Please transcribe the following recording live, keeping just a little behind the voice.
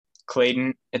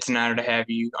Clayton, it's an honor to have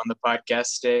you on the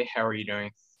podcast today. How are you doing?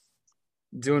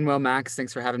 Doing well, Max.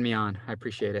 Thanks for having me on. I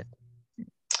appreciate it.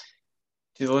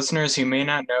 To the listeners who may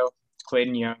not know,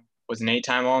 Clayton Young was an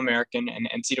eight-time All-American and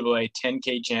NCAA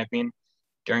 10K champion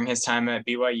during his time at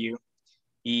BYU.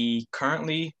 He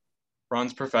currently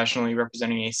runs professionally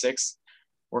representing Asics,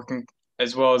 working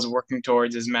as well as working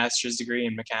towards his master's degree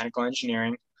in mechanical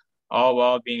engineering, all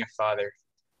while being a father.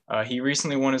 He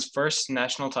recently won his first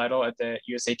national title at the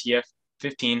USATF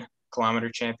 15-kilometer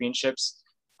championships.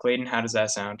 Clayton, how does that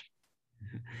sound?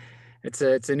 It's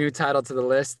a new title to the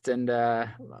list, and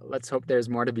let's hope there's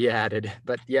more to be added.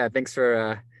 But yeah, thanks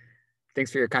for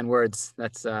your kind words.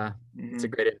 It's a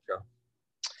great intro.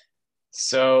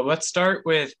 So let's start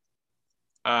with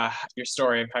your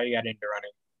story of how you got into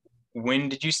running. When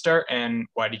did you start, and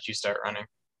why did you start running?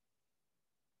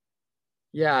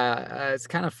 Yeah, it's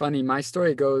kind of funny. My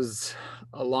story goes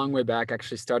a long way back,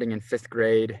 actually starting in fifth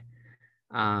grade.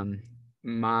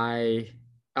 My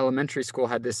elementary school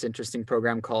had this interesting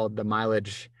program called the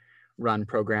Mileage Run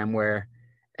program, where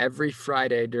every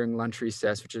Friday during lunch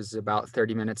recess, which is about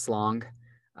 30 minutes long,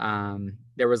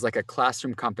 there was like a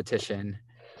classroom competition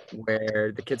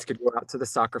where the kids could go out to the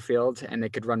soccer field and they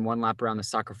could run one lap around the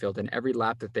soccer field. And every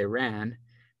lap that they ran,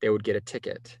 they would get a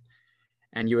ticket.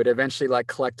 And you would eventually like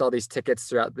collect all these tickets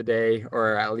throughout the day,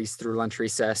 or at least through lunch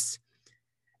recess.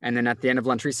 And then at the end of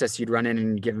lunch recess, you'd run in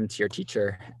and give them to your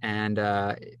teacher. And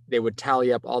they would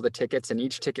tally up all the tickets, and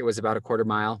each ticket was about a quarter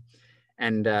mile.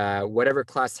 And whatever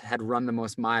class had run the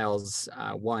most miles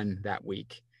won that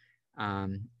week.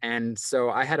 And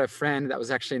so I had a friend that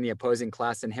was actually in the opposing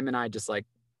class, and him and I just like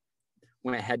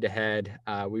went head to head.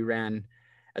 We ran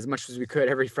as much as we could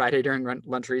every Friday during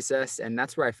lunch recess. And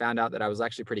that's where I found out that I was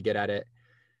actually pretty good at it.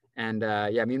 And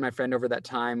yeah, me and my friend over that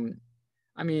time,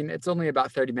 I mean, it's only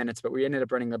about 30 minutes, but we ended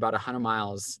up running about 100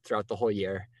 miles throughout the whole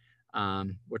year,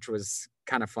 which was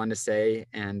kind of fun to say.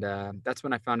 And that's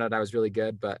when I found out I was really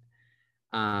good. But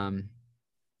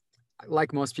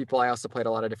like most people, I also played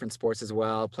a lot of different sports as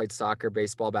well, played soccer,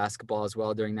 baseball, basketball as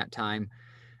well during that time.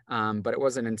 But it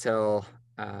wasn't until,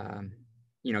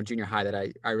 junior high that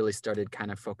I really started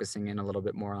kind of focusing in a little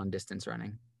bit more on distance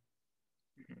running.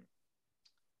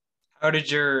 How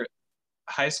did your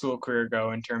high school career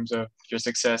go in terms of your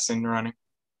success in running?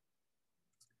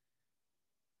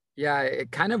 Yeah,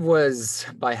 it kind of was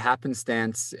by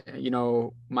happenstance.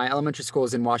 My elementary school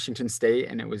was in Washington State,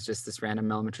 and it was just this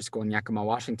random elementary school in Yakima,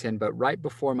 Washington. But right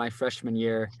before my freshman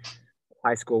year of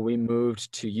high school, we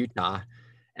moved to Utah,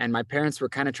 and my parents were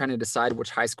kind of trying to decide which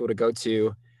high school to go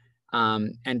to.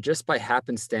 And just by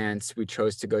happenstance, we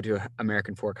chose to go to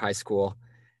American Fork High School.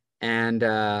 And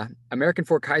American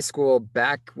Fork High School,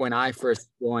 back when I first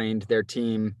joined their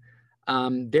team,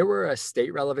 they were a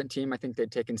state relevant team. I think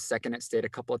they'd taken second at state a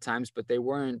couple of times, but they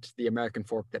weren't the American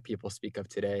Fork that people speak of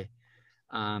today.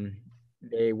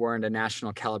 They weren't a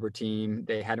national caliber team.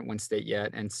 They hadn't won state yet.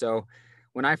 And so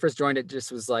when I first joined, it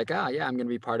just was like, yeah, I'm going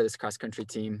to be part of this cross country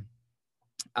team.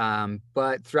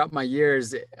 But throughout my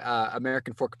years,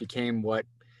 American Fork became what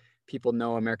people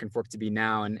know American Fork to be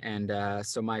now. And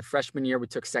so my freshman year, we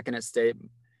took second at state.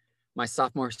 My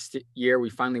sophomore year, we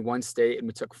finally won state, and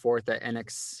we took fourth at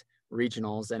NX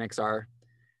regionals, NXR.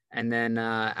 And then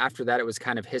after that, it was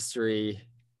kind of history.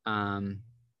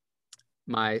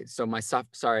 My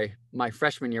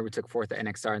freshman year, we took fourth at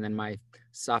NXR. And then my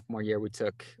sophomore year, we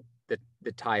took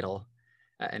the title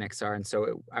at NXR. And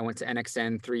so I went to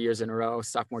NXN 3 years in a row,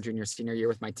 sophomore, junior, senior year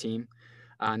with my team.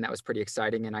 And that was pretty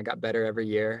exciting. And I got better every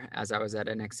year as I was at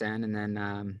NXN. And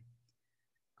then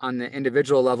on the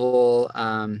individual level,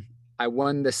 I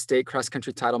won the state cross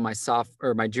country title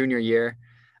my junior year,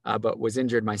 but was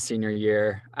injured my senior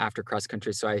year after cross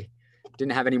country. So I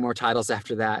didn't have any more titles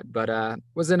after that, but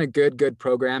was in a good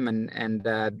program. And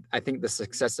I think the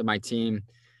success of my team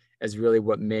is really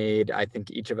what made, I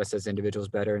think, each of us as individuals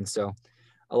better. And so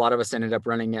a lot of us ended up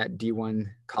running at D1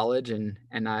 college, and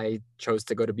I chose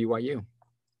to go to BYU.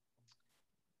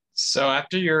 So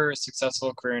after your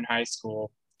successful career in high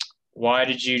school, why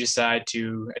did you decide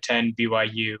to attend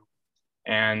BYU?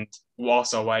 And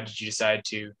also, why did you decide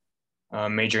to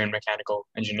major in mechanical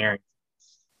engineering?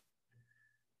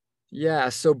 Yeah,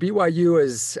 so BYU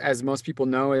is, as most people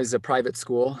know, is a private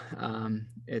school.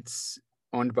 It's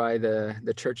owned by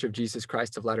the Church of Jesus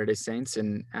Christ of Latter-day Saints,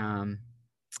 and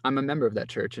I'm a member of that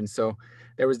church. And so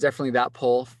there was definitely that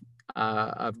pull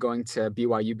of going to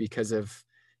BYU because of,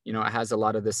 it has a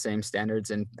lot of the same standards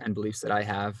and beliefs that I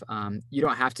have. You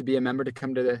don't have to be a member to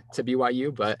come to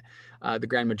BYU, but the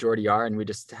grand majority are. And we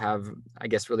just have, I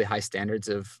guess, really high standards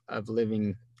of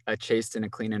living a chaste and a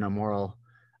clean and a moral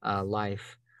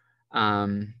life.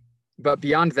 but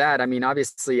beyond that, I mean,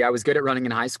 obviously I was good at running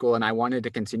in high school and I wanted to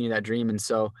continue that dream. And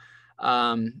so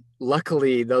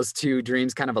luckily those two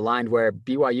dreams kind of aligned, where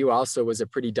BYU also was a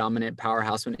pretty dominant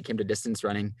powerhouse when it came to distance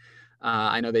running.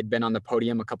 I know they'd been on the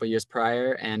podium a couple of years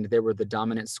prior, and they were the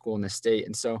dominant school in the state.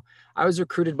 And so I was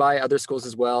recruited by other schools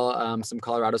as well, some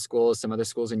Colorado schools, some other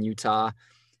schools in Utah.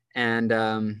 And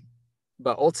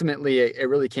but ultimately it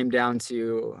really came down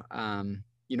to,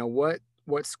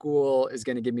 what school is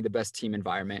going to give me the best team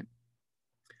environment.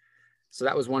 So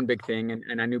that was one big thing.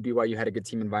 And I knew BYU had a good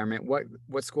team environment.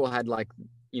 What school had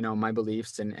my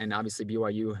beliefs, and obviously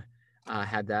BYU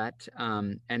had that.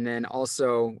 And then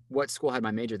also what school had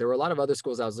my major. There were a lot of other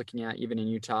schools I was looking at, even in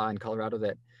Utah and Colorado,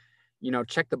 that,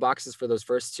 checked the boxes for those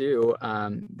first two.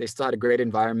 They still had a great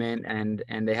environment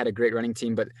and they had a great running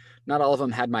team, but not all of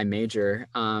them had my major.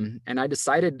 And I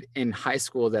decided in high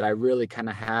school that I really kind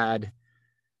of had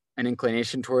an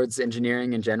inclination towards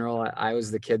engineering in general. I was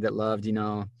the kid that loved,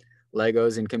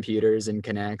 Legos and computers and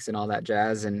Connects and all that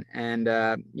jazz. And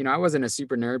I wasn't a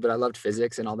super nerd, but I loved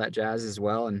physics and all that jazz as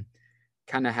well. And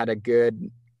kind of had a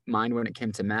good mind when it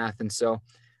came to math. And so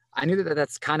I knew that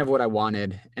that's kind of what I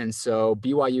wanted. And so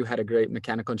BYU had a great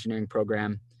mechanical engineering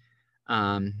program.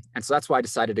 And so that's why I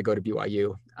decided to go to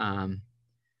BYU.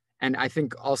 And I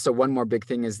think also one more big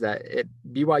thing is that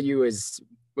BYU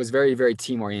was very, very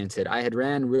team oriented. I had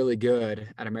ran really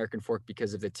good at American Fork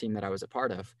because of the team that I was a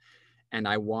part of. And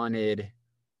I wanted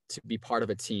to be part of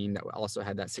a team that also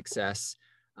had that success.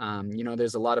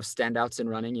 There's a lot of standouts in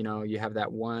running. You have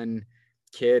that one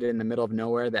kid in the middle of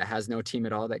nowhere that has no team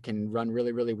at all that can run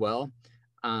really, really well.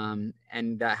 And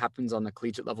that happens on the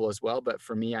collegiate level as well. But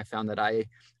for me, I found that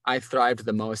I thrived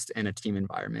the most in a team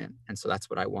environment. And so that's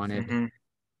what I wanted. Mm-hmm.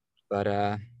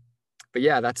 But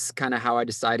yeah, that's kind of how I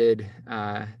decided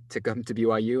to come to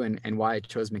BYU and why I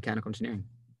chose mechanical engineering.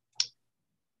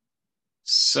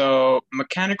 So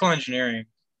mechanical engineering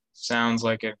sounds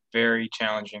like a very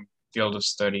challenging field of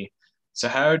study. So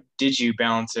how did you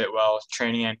balance it while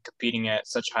training and competing at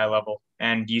such a high level?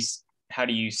 And how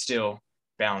do you still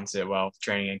balance it while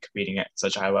training and competing at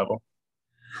such a high level?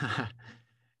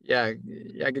 Yeah,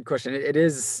 good question. It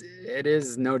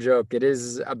is no joke. It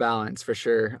is a balance for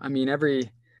sure. I mean, every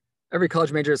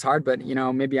college major is hard, but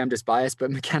maybe I'm just biased,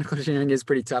 but mechanical engineering is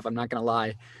pretty tough. I'm not going to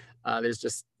lie.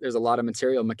 There's a lot of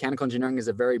material. Mechanical engineering is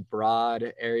a very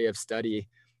broad area of study.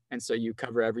 And so you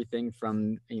cover everything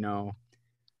from,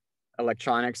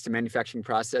 electronics to manufacturing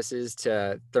processes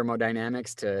to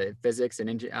thermodynamics to physics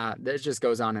and it just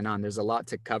goes on and on. There's a lot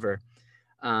to cover.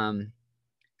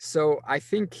 So I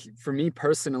think for me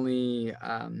personally,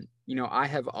 I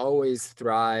have always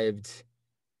thrived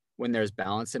when there's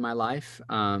balance in my life.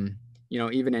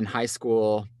 Even in high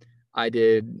school, I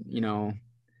did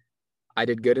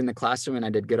good in the classroom and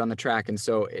I did good on the track. And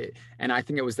so, I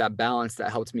think it was that balance that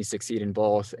helped me succeed in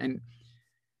both. And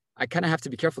I kind of have to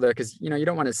be careful there because, you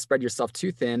don't want to spread yourself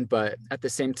too thin, but at the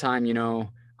same time,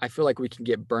 I feel like we can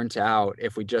get burnt out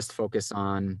if we just focus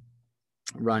on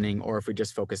running or if we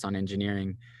just focus on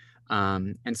engineering.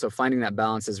 And so finding that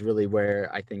balance is really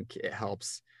where I think it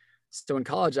helps. So in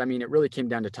college, I mean, it really came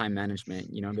down to time management.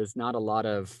 There's not a lot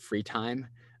of free time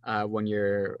when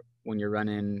you're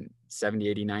running 70,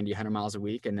 80, 90, 100 miles a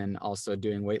week, and then also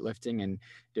doing weightlifting and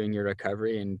doing your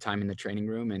recovery and time in the training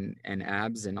room and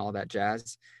abs and all that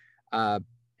jazz.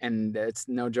 And it's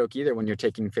no joke either when you're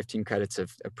taking 15 credits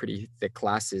of pretty thick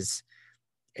classes.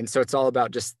 And so it's all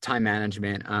about just time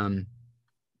management,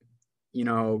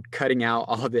 cutting out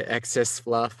all the excess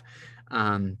fluff,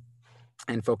 and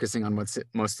focusing on what's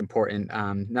most important.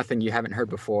 Nothing you haven't heard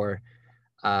before.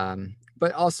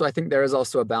 But also I think there is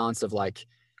also a balance of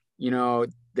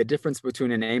the difference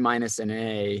between an A- and an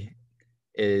A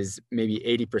is maybe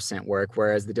 80% work,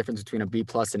 whereas the difference between a B+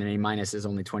 and an A- is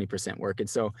only 20% work. And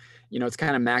so, it's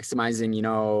kind of maximizing,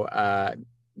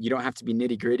 you don't have to be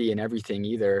nitty gritty in everything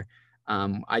either.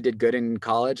 I did good in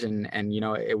college and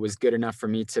it was good enough for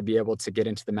me to be able to get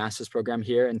into the master's program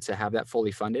here and to have that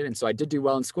fully funded. And so I did do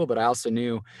well in school, but I also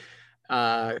knew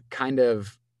kind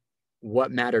of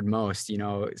what mattered most.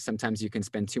 Sometimes you can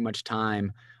spend too much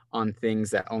time on things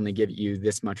that only give you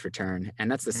this much return. And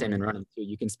that's the same in running too.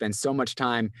 You can spend so much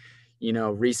time,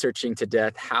 researching to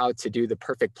death how to do the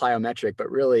perfect plyometric, but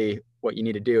really what you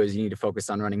need to do is you need to focus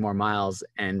on running more miles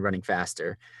and running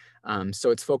faster.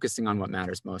 So it's focusing on what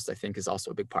matters most, I think, is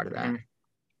also a big part of that.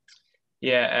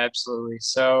 Yeah, absolutely.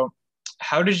 So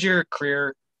how did your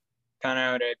career pan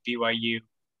out at BYU?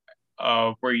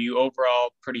 Were you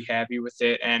overall pretty happy with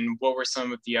it? And what were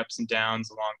some of the ups and downs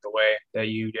along the way that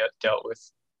you dealt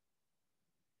with?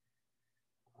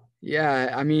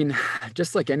 Yeah, I mean,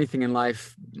 just like anything in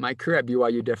life, my career at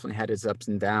BYU definitely had its ups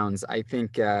and downs. I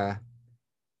think, by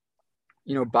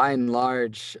and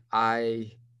large,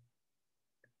 I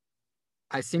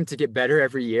seem to get better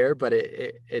every year, but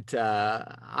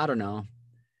I don't know.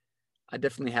 I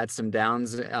definitely had some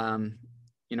downs.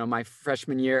 My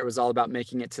freshman year, it was all about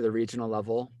making it to the regional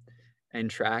level in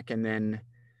track. And then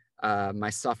my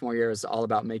sophomore year was all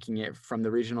about making it from the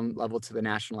regional level to the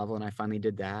national level. And I finally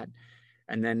did that.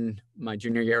 And then my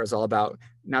junior year was all about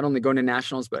not only going to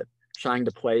nationals, but trying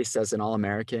to place as an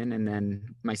All-American. And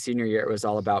then my senior year, it was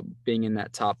all about being in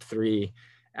that top three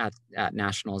at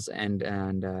nationals. And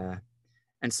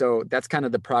so that's kind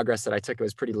of the progress that I took. It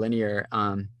was pretty linear.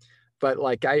 But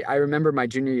like I remember my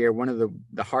junior year, one of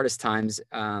the hardest times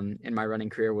in my running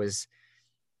career was,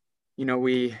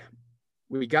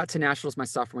 we got to nationals my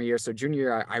sophomore year. So junior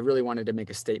year, I really wanted to make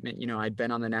a statement. I'd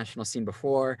been on the national scene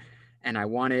before, and I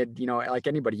wanted, like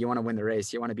anybody, you want to win the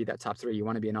race. You want to be that top three. You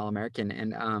want to be an All-American.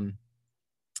 And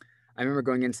I remember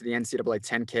going into the NCAA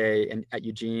 10K at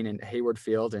Eugene and Hayward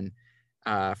Field and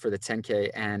for the 10K,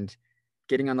 and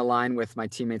getting on the line with my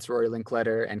teammates Rory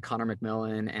Linkletter and Connor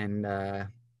McMillan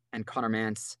and Connor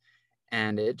Mance.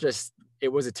 And it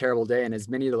was a terrible day. And as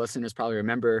many of the listeners probably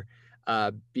remember,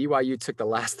 BYU took the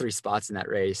last three spots in that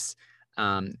race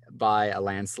by a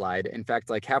landslide. In fact,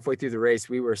 like halfway through the race,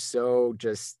 we were so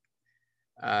just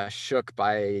shook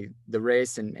by the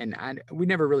race. And we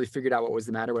never really figured out what was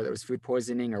the matter, whether it was food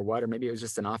poisoning or what, or maybe it was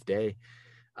just an off day.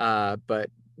 But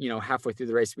halfway through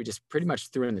the race, we just pretty much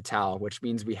threw in the towel, which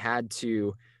means we had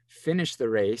to finish the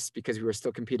race because we were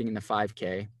still competing in the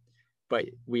 5K. But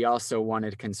we also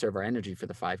wanted to conserve our energy for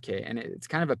the 5K. And it's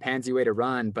kind of a pansy way to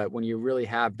run, but when you really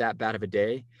have that bad of a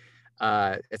day,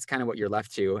 it's kind of what you're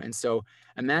left to. And so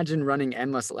imagine running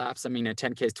endless laps. I mean, a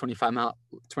 10K is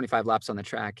 25 laps on the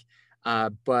track,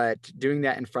 but doing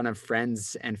that in front of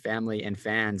friends and family and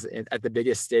fans at the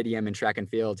biggest stadium in track and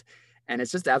field. And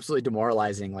it's just absolutely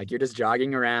demoralizing. Like you're just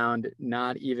jogging around,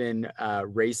 not even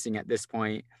racing at this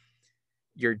point.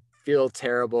 You feel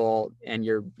terrible and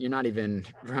you're not even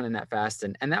running that fast.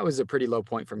 And that was a pretty low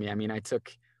point for me. I mean, I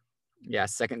took,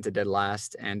 second to dead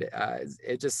last, and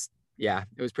it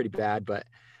was pretty bad. But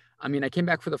I mean, I came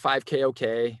back for the 5K.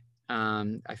 Okay.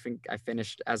 I think I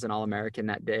finished as an All-American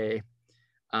that day.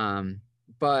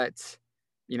 But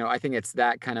I think it's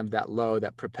that kind of that low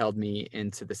that propelled me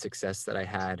into the success that I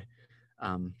had,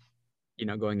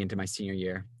 going into my senior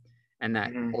year. And that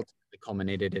ultimately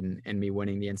culminated in me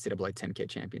winning the NCAA 10K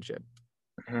championship.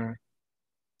 Mm-hmm.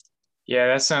 Yeah,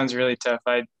 that sounds really tough.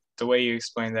 The way you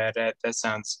explained that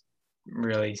sounds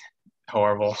really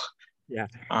horrible. Yeah.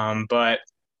 But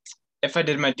if I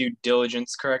did my due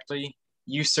diligence correctly,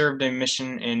 you served a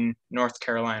mission in North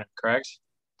Carolina, correct?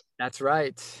 That's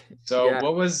right. So Yeah.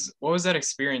 what was that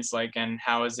experience like, and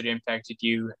how has it impacted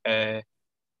you as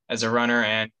a runner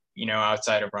and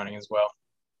outside of running as well?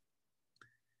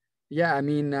 Yeah, I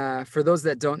mean, for those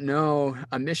that don't know,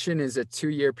 a mission is a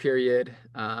 2-year period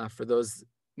for those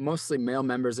mostly male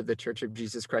members of the Church of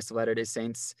Jesus Christ of Latter-day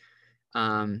Saints,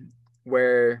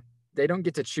 where they don't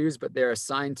get to choose, but they're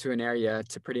assigned to an area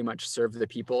to pretty much serve the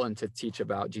people and to teach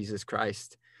about Jesus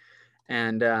Christ.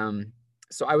 And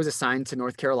so I was assigned to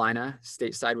North Carolina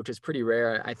stateside, which is pretty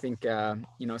rare. I think, some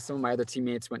of my other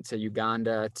teammates went to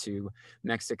Uganda, to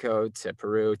Mexico, to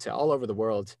Peru, to all over the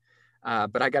world.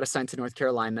 But I got assigned to North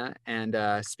Carolina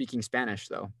and speaking Spanish,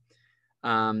 though.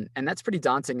 And that's pretty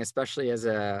daunting, especially as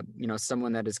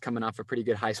someone that is coming off a pretty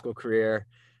good high school career.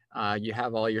 You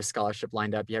have all your scholarship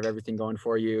lined up. You have everything going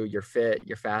for you. You're fit,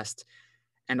 you're fast.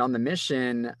 And on the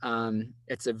mission,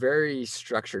 it's a very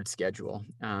structured schedule.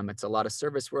 It's a lot of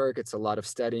service work. It's a lot of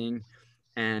studying.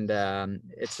 And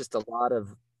it's just a lot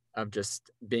of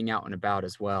just being out and about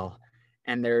as well.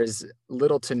 And there's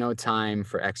little to no time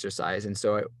for exercise. And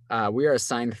so we are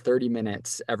assigned 30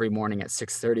 minutes every morning at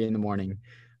 6:30 in the morning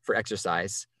for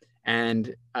exercise.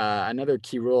 And another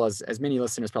key rule, as many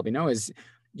listeners probably know, is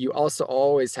you also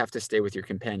always have to stay with your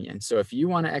companion. So if you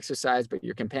want to exercise, but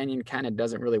your companion kind of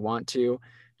doesn't really want to,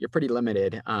 you're pretty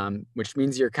limited, which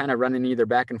means you're kind of running either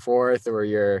back and forth, or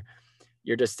you're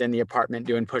just in the apartment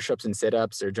doing push-ups and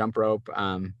sit-ups or jump rope.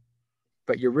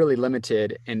 But you're really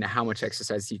limited in how much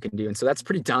exercise you can do. And so that's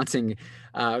pretty daunting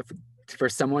for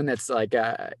someone that's like,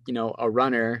 a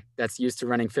runner that's used to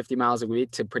running 50 miles a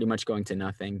week to pretty much going to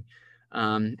nothing.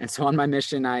 And so on my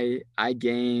mission, I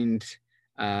gained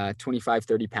 25,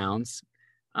 30 pounds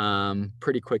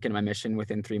pretty quick in my mission,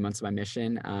 within 3 months of my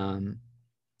mission,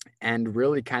 and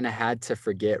really kind of had to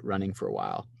forget running for a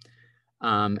while.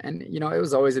 And, it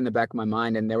was always in the back of my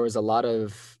mind. And there was a lot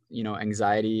of,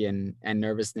 anxiety and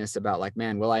nervousness about like,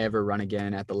 man, will I ever run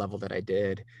again at the level that I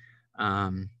did?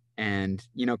 And,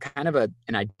 kind of an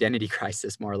identity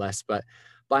crisis more or less. But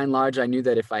by and large, I knew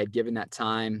that if I had given that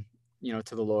time,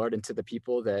 to the Lord and to the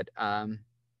people that,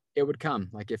 it would come.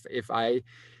 Like if I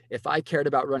cared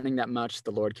about running that much,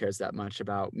 the Lord cares that much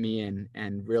about me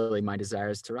and really my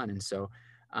desires to run. And so,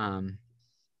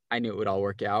 I knew it would all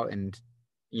work out. And,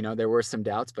 there were some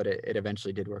doubts, but it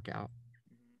eventually did work out.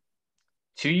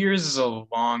 2 years is a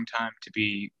long time to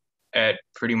be at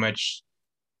pretty much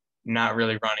not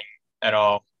really running at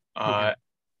all. Yeah.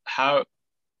 How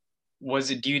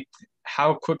was it?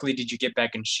 How quickly did you get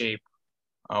back in shape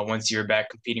once you were back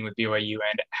competing with BYU?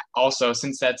 And also,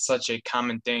 since that's such a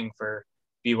common thing for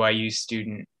BYU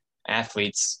student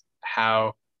athletes,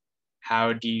 how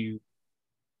do you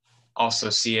also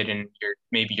see it in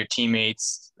maybe your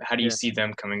teammates? How do you Yeah. see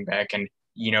them coming back and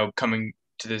coming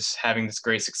to this, having this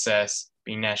great success,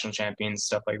 being national champions,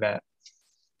 stuff like that?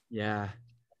 Yeah.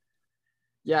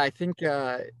 Yeah. I think,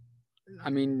 I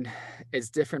mean, it's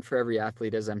different for every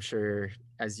athlete, as I'm sure,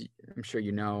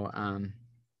 you know.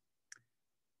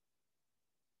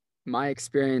 My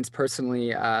experience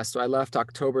personally, so I left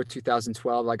October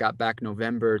 2012. I got back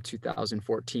November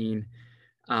 2014.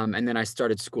 And then I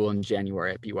started school in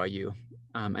January at BYU.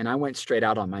 And I went straight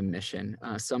out on my mission.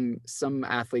 Some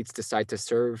athletes decide to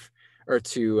serve or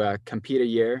to compete a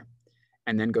year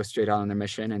and then go straight out on their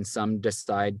mission. And some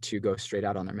decide to go straight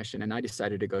out on their mission. And I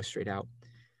decided to go straight out.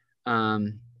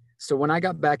 So when I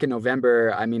got back in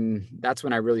November, I mean, that's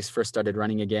when I really first started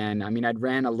running again. I mean, I'd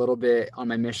ran a little bit on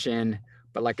my mission,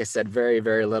 but like I said, very,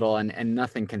 very little and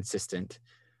nothing consistent.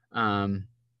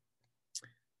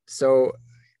 So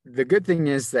the good thing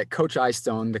is that Coach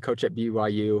Eyestone, the coach at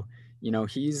BYU,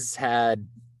 he's had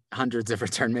hundreds of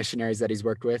return missionaries that he's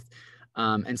worked with.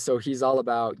 And so he's all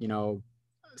about,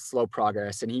 slow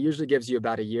progress. And he usually gives you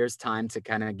about a year's time to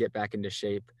kind of get back into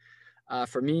shape.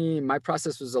 For me, my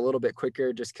process was a little bit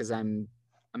quicker just because I'm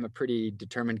a pretty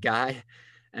determined guy.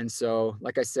 And so,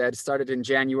 like I said, started in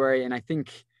January, and I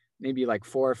think maybe like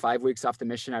 4 or 5 weeks off the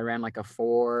mission, I ran like a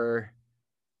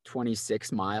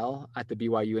 4:26 mile at the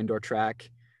BYU indoor track.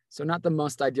 So not the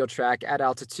most ideal track at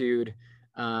altitude,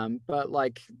 but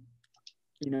like,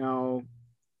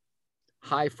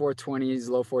 high 4:20s,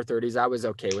 low 4:30s. I was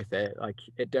okay with it. Like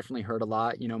it definitely hurt a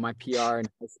lot. My PR in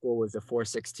high school was a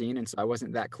 4:16, and so I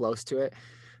wasn't that close to it.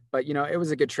 But it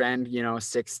was a good trend.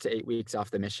 6 to 8 weeks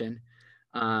off the mission,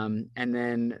 and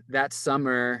then that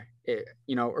summer,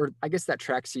 or I guess that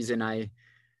track season, I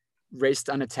raced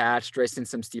unattached, raced in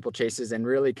some steeplechases, and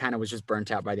really kind of was just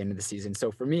burnt out by the end of the season.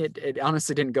 So for me, it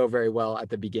honestly didn't go very well at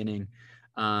the beginning.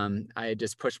 I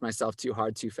just pushed myself too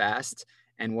hard, too fast,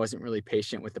 and wasn't really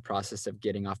patient with the process of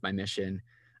getting off my mission.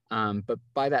 But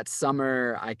by that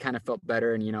summer, I kind of felt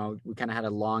better, and we kind of had a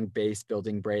long base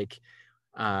building break,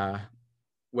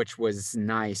 which was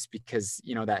nice because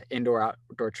that indoor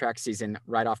outdoor track season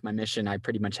right off my mission, I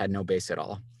pretty much had no base at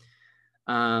all.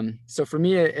 So for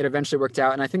me, it eventually worked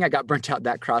out, and I think I got burnt out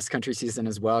that cross country season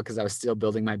as well because I was still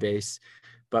building my base.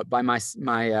 But by my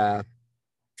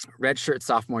redshirt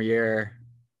sophomore year,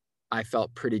 I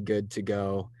felt pretty good to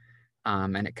go,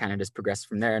 and it kind of just progressed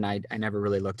from there. And I never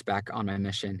really looked back on my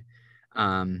mission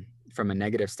from a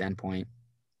negative standpoint.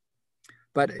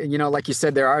 But like you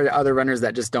said, there are other runners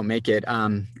that just don't make it.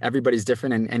 Everybody's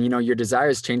different, and your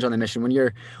desires change on the mission.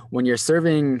 When you're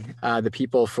serving the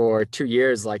people for 2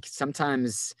 years, like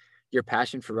sometimes your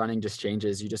passion for running just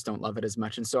changes. You just don't love it as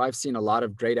much. And so I've seen a lot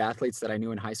of great athletes that I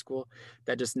knew in high school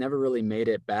that just never really made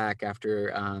it back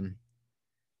after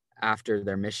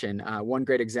their mission. One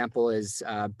great example is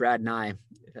Brad Nye.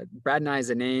 Brad Nye is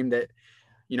a name that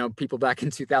people back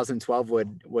in 2012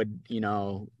 would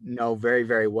know very,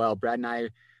 very well. Brad Nye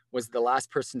was the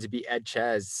last person to beat Ed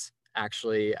Ches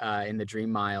actually in the Dream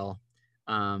Mile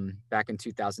back in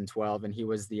 2012, and he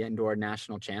was the indoor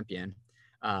national champion.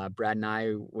 Brad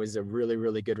Nye was a really,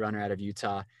 really good runner out of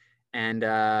Utah, and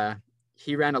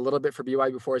he ran a little bit for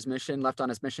BYU before his mission, left on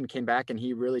his mission, came back, and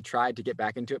he really tried to get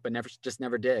back into it, but never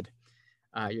did.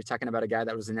 You're talking about a guy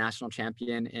that was a national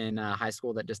champion in high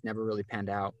school that just never really panned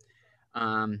out.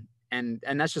 And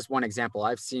that's just one example.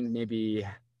 I've seen maybe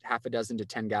half a dozen to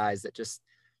 10 guys that just,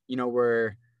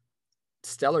 were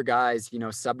stellar guys,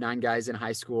 sub-9 guys in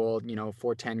high school,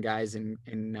 4:10 guys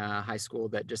in high school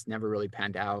that just never really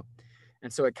panned out.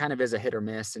 And so it kind of is a hit or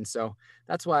miss. And so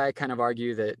that's why I kind of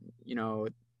argue that,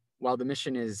 while the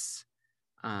mission is,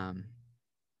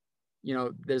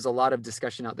 there's a lot of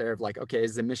discussion out there of like, okay,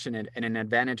 is the mission an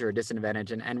advantage or a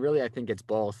disadvantage? And really, I think it's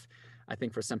both. I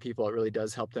think for some people, it really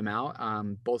does help them out,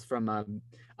 both from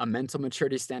a mental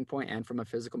maturity standpoint and from a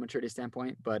physical maturity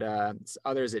standpoint. But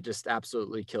others, it just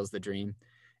absolutely kills the dream.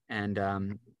 And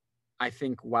I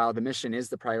think while the mission is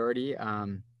the priority,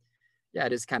 yeah,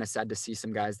 it is kind of sad to see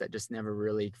some guys that just never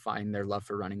really find their love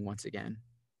for running once again.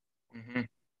 Mm-hmm.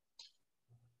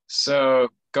 So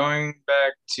going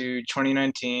back to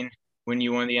 2019, when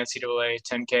you won the NCAA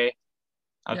 10K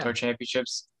outdoor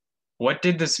championships, what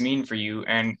did this mean for you?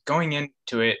 And going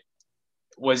into it,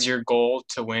 was your goal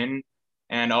to win?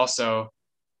 And also,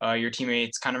 your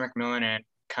teammates Connor McMillan and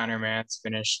Connor Mance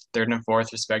finished third and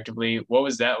fourth respectively. What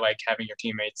was that like, having your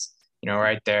teammates,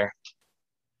 right there?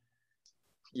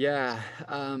 Yeah.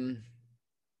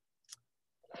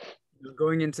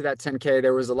 Going into that 10K,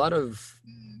 there was a lot of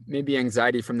maybe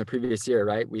anxiety from the previous year,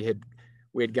 right? We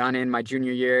had gone in my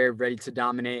junior year ready to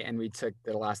dominate, and we took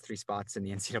the last 3 spots in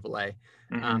the NCAA.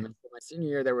 Mm-hmm. And for my senior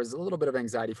year, there was a little bit of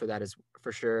anxiety for that, as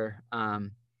for sure.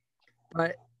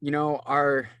 But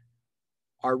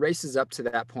our races up to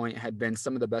that point had been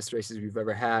some of the best races we've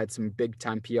ever had. Some big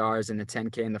time PRs in the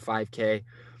 10K and the 5K,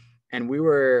 and we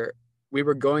were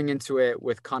going into it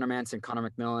with Connor Mance and Connor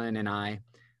McMillan and I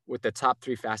with the top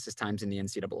 3 fastest times in the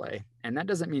NCAA. And that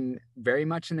doesn't mean very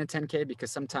much in the 10K, because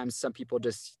sometimes some people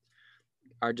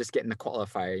are just getting the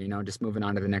qualifier, just moving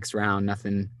on to the next round,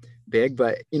 nothing big.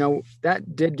 But,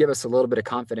 that did give us a little bit of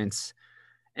confidence.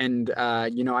 And,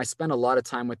 I spent a lot of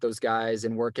time with those guys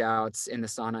in workouts, in the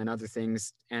sauna and other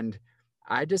things. And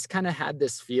I just kind of had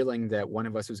this feeling that one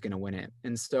of us was going to win it.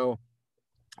 And so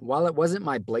while it wasn't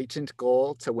my blatant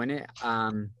goal to win it,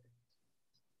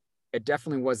 it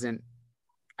definitely wasn't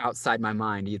outside my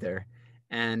mind either.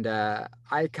 And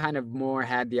I kind of more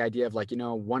had the idea of like,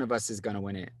 one of us is going to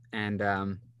win it.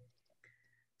 And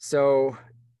so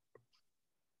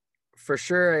for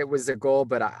sure it was a goal,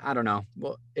 but I don't know.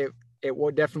 Well, it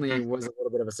definitely was a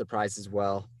little bit of a surprise as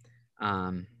well.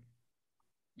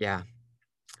 Yeah.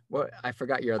 Well, I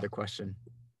forgot your other question.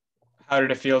 How did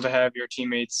it feel to have your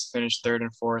teammates finish third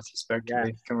and fourth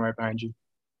respectively, come right behind you?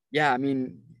 Yeah, I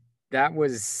mean, that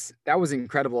was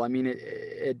incredible. I mean,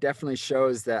 it definitely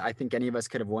shows that I think any of us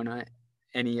could have won it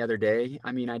any other day.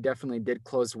 I mean, I definitely did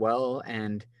close well,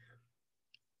 and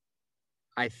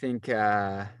I think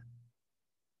it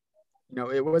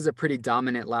was a pretty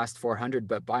dominant last 400,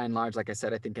 but by and large, like I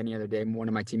said, I think any other day, one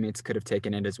of my teammates could have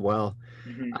taken it as well.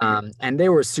 Mm-hmm. And they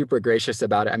were super gracious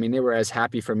about it. I mean, they were as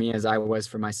happy for me as I was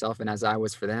for myself and as I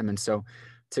was for them. And so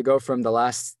to go from the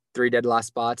last 3 dead last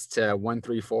spots to 1,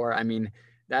 3, 4, I mean,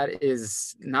 that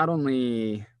is not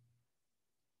only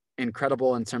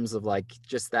incredible in terms of like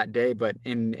just that day, but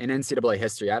in NCAA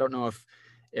history. I don't know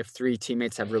if 3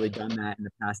 teammates have really done that in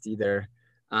the past either,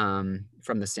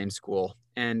 from the same school.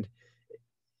 And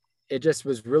it just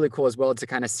was really cool as well to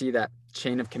kind of see that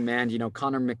chain of command.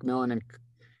 Connor McMillan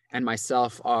and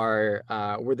myself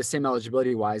we're the same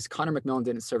eligibility wise. Connor McMillan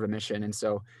didn't serve a mission, and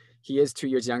so he is 2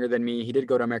 years younger than me. He did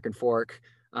go to American Fork,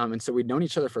 and so we'd known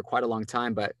each other for quite a long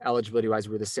time, but eligibility wise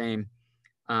we're the same.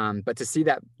 But to see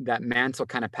that mantle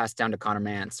kind of passed down to Connor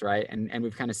Mance, right, and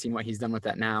we've kind of seen what he's done with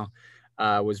that now,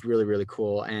 was really, really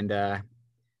cool. And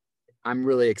I'm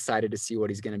really excited to see what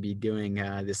he's going to be doing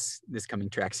this coming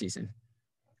track season.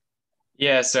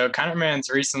 Yeah, so Connor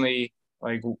Mance recently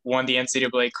won the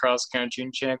NCAA cross country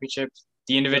championship,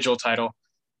 the individual title,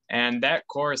 and that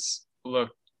course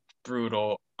looked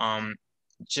brutal. I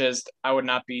would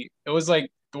not be. It was like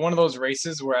one of those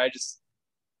races where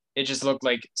it just looked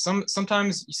like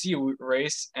sometimes you see a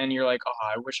race and you're like, oh,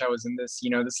 I wish I was in this.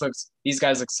 These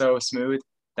guys look so smooth.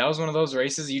 That was one of those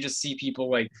races you just see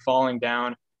people like falling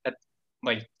down,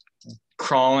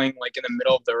 crawling like in the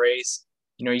middle of the race.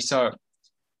 You saw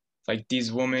like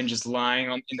these women just lying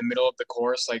in the middle of the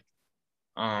course.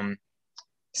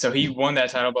 So he won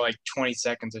that title by like 20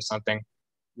 seconds or something.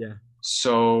 Yeah.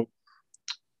 So,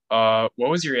 what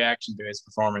was your reaction to his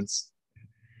performance?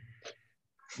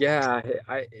 Yeah,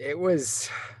 I was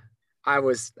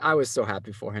so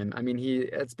happy for him. I mean,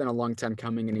 it's been a long time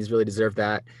coming, and he's really deserved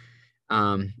that.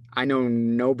 I know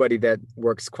nobody that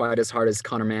works quite as hard as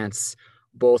Connor Mance,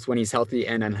 both when he's healthy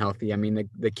and unhealthy. I mean,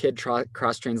 the kid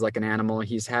cross trains like an animal.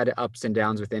 He's had ups and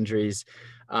downs with injuries,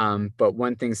 but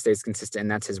one thing stays consistent,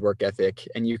 and that's his work ethic.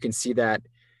 And you can see that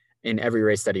in every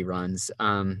race that he runs.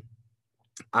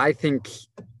 I think,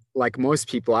 like most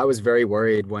people, I was very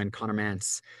worried when Connor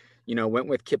Mance, went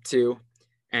with Kip 2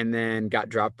 and then got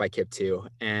dropped by Kip 2.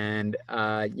 And,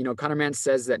 Connor Mance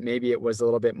says that maybe it was a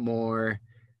little bit more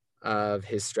of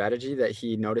his strategy, that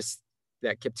he noticed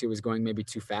that Kip 2 was going maybe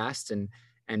too fast and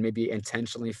maybe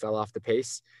intentionally fell off the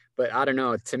pace. But I don't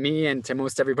know, to me and to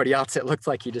most everybody else, it looked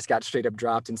like he just got straight up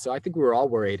dropped. And so I think we were all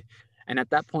worried. And at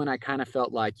that point, I kind of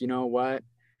felt like, you know what,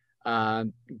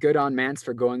 good on Mance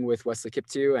for going with Wesley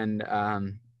Kiptoo, and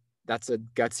that's a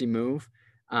gutsy move.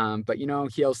 But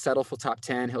he'll settle for top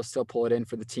 10. He'll still pull it in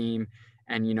for the team,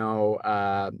 and it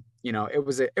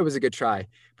was a good try.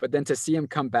 But then to see him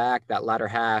come back that latter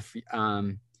half,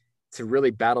 to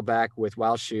really battle back with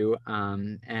Wildshoe,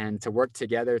 and to work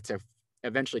together to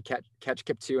eventually catch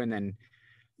Kiptoo, and then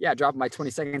drop him by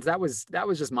 20 seconds. That was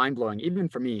just mind blowing, even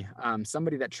for me.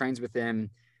 Somebody that trains with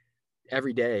him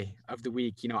every day of the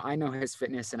week. I know his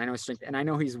fitness and I know his strength, and I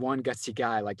know he's one gutsy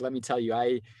guy. Like, let me tell you,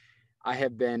 I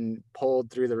have been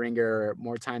pulled through the ringer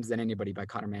more times than anybody by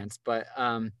Connor Mance. But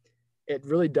it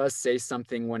really does say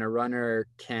something when a runner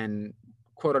can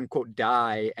quote unquote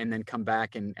die and then come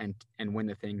back and win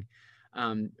the thing.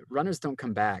 Runners don't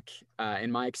come back.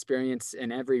 In my experience,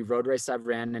 in every road race I've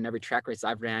ran and every track race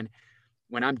I've ran,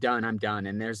 when I'm done, I'm done.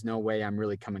 And there's no way I'm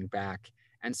really coming back.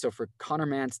 And so for Connor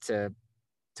Mance to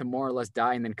more or less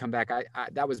die and then come back, I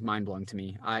that was mind blowing to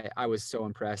me. I was so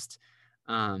impressed.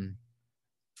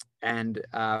 And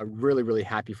really, really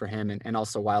happy for him, and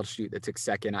also Wildshoe that took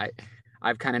second.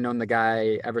 I've kind of known the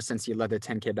guy ever since he led the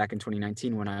 10K back in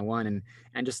 2019 when I won,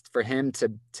 and just for him to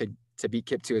beat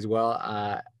Kiptoo as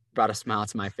well, brought a smile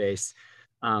to my face.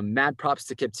 Mad props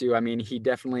to Kiptoo. I mean, he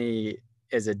definitely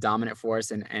is a dominant force,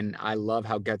 and I love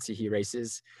how gutsy he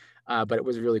races. But it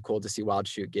was really cool to see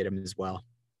Wildshoe get him as well.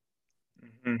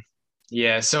 Mm-hmm.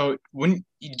 Yeah. So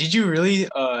did you really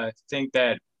think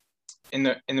that in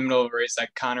the middle of a race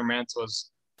that Connor Mance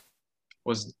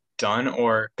was done,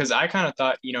 or because I kind of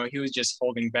thought he was just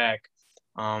holding back.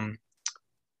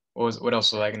 What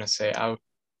else was I gonna say?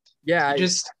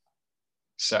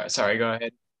 Sorry, go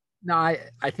ahead. No, I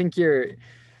think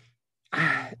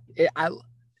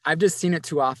I've just seen it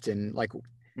too often. Like,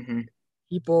 mm-hmm.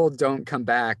 People don't come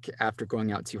back after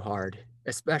going out too hard,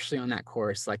 especially on that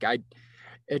course. Like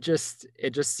it just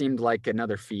seemed like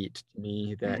another feat to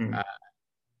me that, mm-hmm.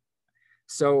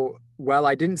 So while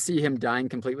I didn't see him dying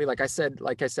completely, like I said,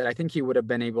 I think he would have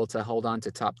been able to hold on to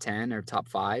top 10 or top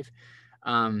 5.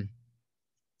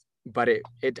 But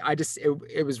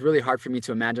it was really hard for me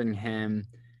to imagine him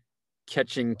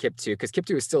catching Kiptoo, because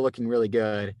Kiptoo was still looking really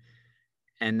good.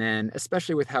 And then,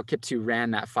 especially with how Kiptoo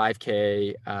ran that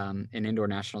 5K in indoor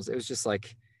nationals, it was just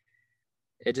like,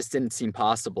 it just didn't seem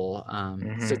possible.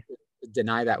 Mm-hmm. So to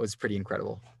deny that was pretty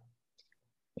incredible.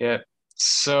 Yeah.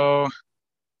 So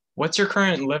what's your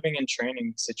current living and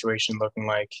training situation looking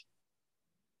like?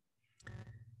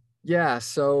 Yeah.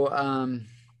 So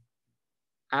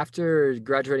after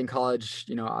graduating college,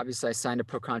 obviously I signed a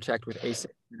pro contract with Asics,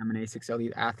 and I'm an Asics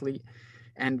elite athlete.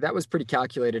 And that was pretty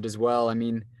calculated as well. I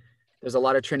mean, there's a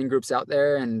lot of training groups out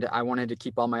there, and I wanted to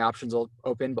keep all my options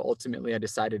open, but ultimately I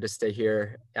decided to stay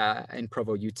here in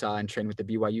Provo, Utah, and train with the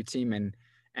BYU team,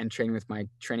 and train with my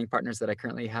training partners that I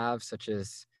currently have, such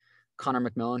as Connor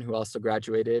McMillan, who also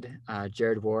graduated,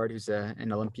 Jared Ward, who's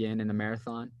an Olympian in the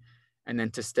marathon, and then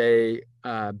to stay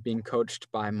being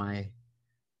coached by my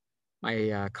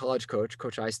college coach,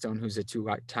 Coach Eystone, who's a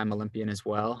 2-time Olympian as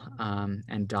well,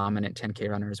 and dominant 10K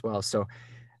runner as well. So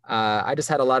I just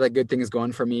had a lot of good things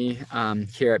going for me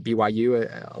here at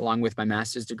BYU, along with my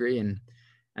master's degree.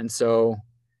 And so,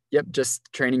 yep, just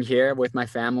training here with my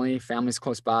family's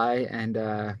close by, and,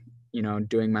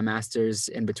 doing my master's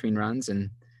in between runs, and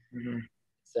mm-hmm.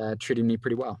 It's treating me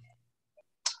pretty well.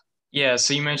 Yeah.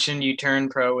 So you mentioned you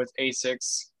turned pro with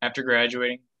Asics after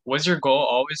graduating. Was your goal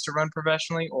always to run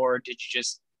professionally, or did you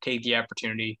just take the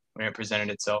opportunity when it presented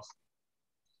itself?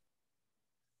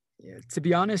 Yeah, to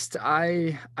be honest,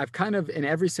 I've kind of, in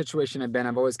every situation I've been,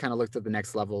 I've always kind of looked at the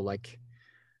next level. Like,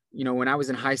 when I was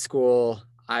in high school,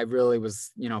 I really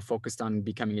was, focused on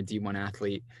becoming a D1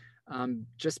 athlete,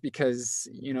 just because,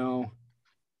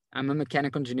 I'm a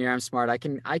mechanical engineer. I'm smart. I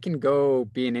can go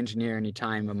be an engineer any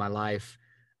time of my life.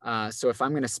 So if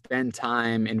I'm going to spend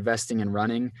time investing in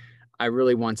running, I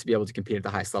really want to be able to compete at the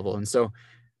highest level. And so,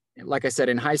 like I said,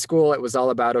 in high school, it was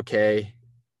all about, okay,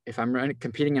 if I'm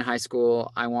competing in high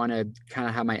school, I want to kind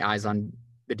of have my eyes on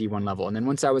the D1 level. And then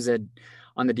once I was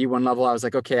on the D1 level, I was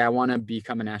like, okay, I want to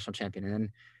become a national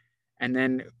champion. And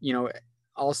then,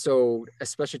 also,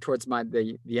 especially towards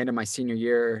the end of my senior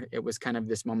year, it was kind of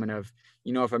this moment of,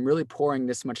 if I'm really pouring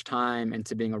this much time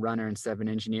into being a runner instead of an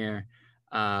engineer,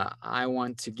 I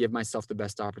want to give myself the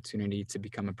best opportunity to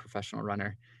become a professional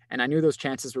runner. And I knew those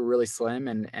chances were really slim,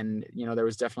 and there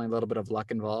was definitely a little bit of luck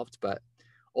involved, but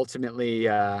ultimately,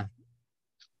 I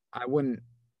wouldn't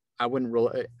rule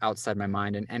it outside my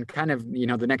mind. And kind of,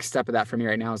 the next step of that for me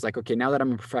right now is like, okay, now that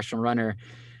I'm a professional runner,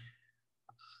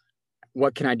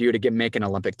 what can I do to make an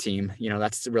Olympic team?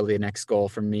 That's really the next goal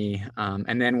for me.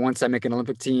 And then once I make an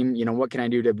Olympic team, what can I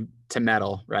do to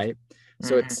medal, right?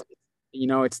 So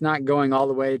Mm-hmm. it's not going all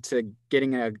the way to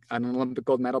getting an Olympic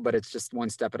gold medal, but it's just one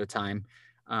step at a time.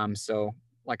 So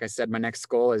like I said, my next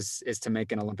goal is to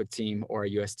make an Olympic team or a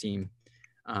US team.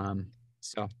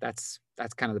 So that's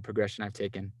kind of the progression I've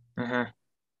taken. Uh-huh.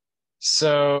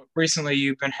 So recently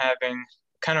you've been having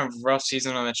kind of rough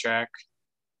season on the track,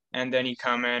 and then you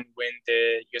come and win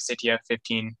the USATF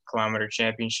 15-kilometer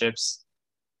championships.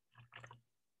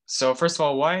 So first of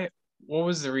all, what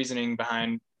was the reasoning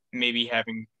behind maybe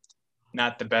having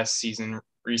not the best season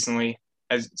recently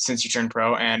since you turned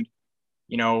pro, and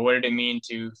what did it mean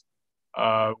to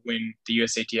win the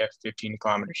USATF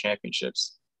 15-kilometer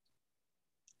championships?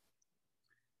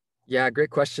 Yeah, great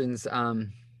questions.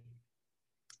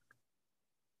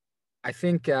 I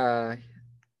think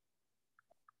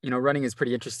running is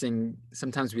pretty interesting.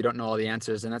 Sometimes we don't know all the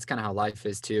answers, and that's kind of how life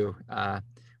is too.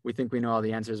 We think we know all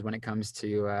the answers when it comes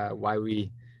to why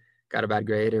we got a bad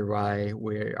grade, or why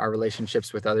our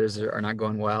relationships with others are not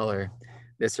going well, or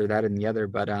this or that and the other.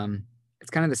 But it's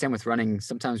kind of the same with running.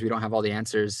 Sometimes we don't have all the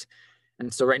answers.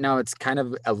 And so right now it's kind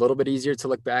of a little bit easier to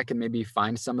look back and maybe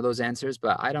find some of those answers,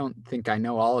 but I don't think I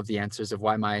know all of the answers of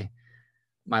why my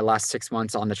last 6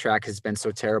 months on the track has been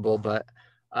so terrible. But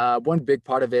one big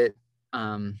part of it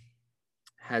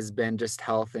has been just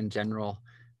health in general.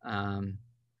 At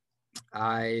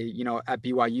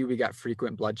BYU, we got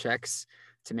frequent blood checks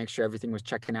to make sure everything was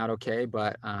checking out okay.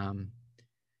 But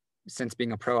since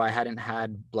being a pro, I hadn't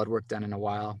had blood work done in a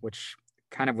while, which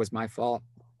kind of was my fault.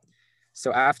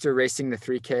 So after racing the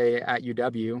 3K at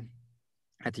UW,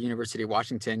 at the University of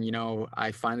Washington,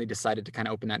 I finally decided to kind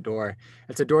of open that door.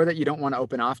 It's a door that you don't want to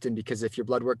open often, because if your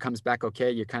blood work comes back okay,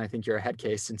 you kind of think you're a head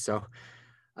case. And so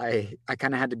I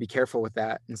kind of had to be careful with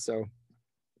that. And so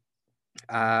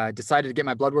decided to get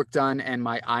my blood work done, and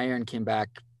my iron came back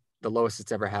the lowest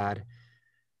it's ever had,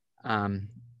 the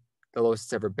lowest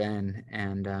it's ever been.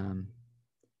 And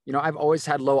I've always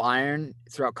had low iron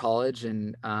throughout college,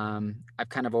 and I've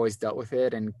kind of always dealt with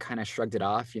it and kind of shrugged it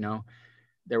off.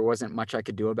 There wasn't much I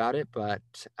could do about it, but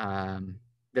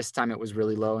this time it was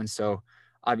really low. And so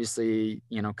obviously,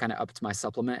 kind of upped my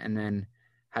supplement, and then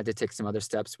had to take some other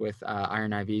steps with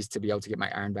iron IVs to be able to get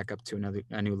my iron back up to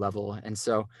a new level. And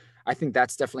so I think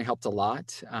that's definitely helped a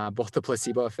lot, both the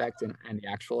placebo effect and the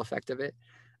actual effect of it.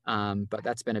 But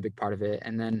that's been a big part of it.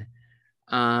 And then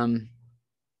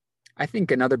I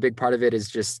think another big part of it is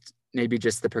just maybe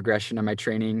just the progression of my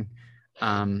training.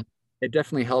 It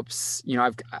definitely helps,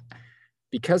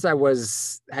 because I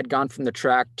had gone from the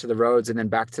track to the roads and then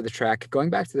back to the track. Going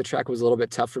back to the track was a little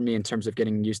bit tough for me in terms of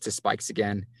getting used to spikes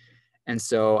again. And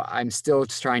so I'm still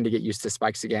just trying to get used to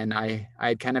spikes again. I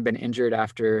had kind of been injured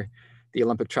after the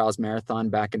Olympic Trials Marathon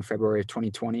back in February of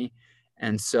 2020.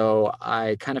 And so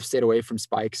I kind of stayed away from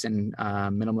spikes and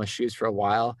minimalist shoes for a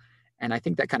while. And I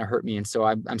think that kind of hurt me. And so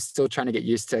I'm still trying to get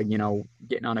used to,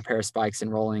 getting on a pair of spikes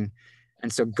and rolling.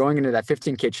 And so going into that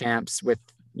 15K champs with,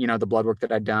 the blood work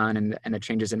that I'd done and the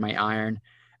changes in my iron,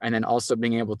 and then also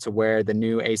being able to wear the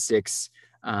new Asics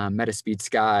Metaspeed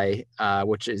Sky,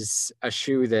 which is a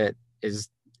shoe that is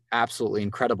absolutely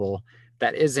incredible.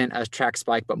 That isn't a track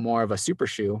spike, but more of a super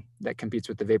shoe that competes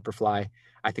with the Vaporfly.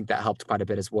 I think that helped quite a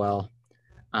bit as well.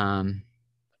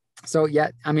 So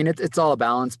yeah, I mean, it's all a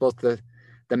balance, both the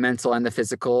mental and the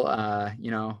physical.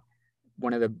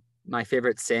 One of my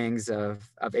favorite sayings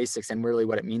of Asics, and really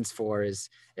what it means for is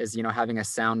having a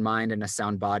sound mind and a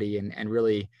sound body, and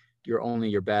really you're only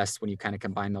your best when you kind of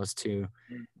combine those two.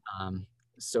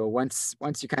 So once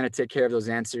you kind of take care of those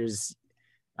answers,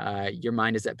 your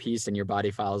mind is at peace and your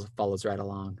body follows right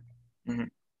along. Mm-hmm.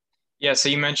 Yeah, so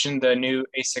you mentioned the new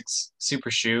Asics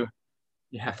Super Shoe.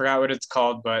 Yeah. I forgot what it's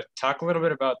called, but talk a little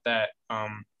bit about that.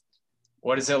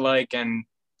 What is it like, and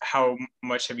how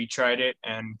much have you tried it,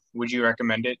 and would you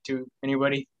recommend it to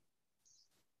anybody?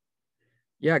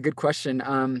 Yeah, good question.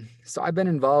 So I've been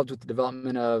involved with the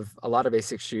development of a lot of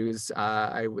Asics shoes.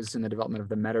 I was in the development of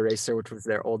the Meta Racer, which was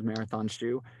their old marathon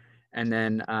shoe. And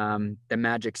then the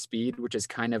Magic Speed, which is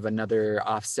kind of another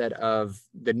offset of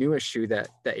the newest shoe that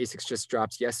Asics just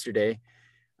dropped yesterday,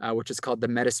 which is called the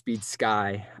Metaspeed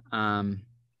Sky.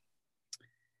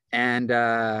 And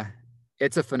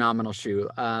it's a phenomenal shoe.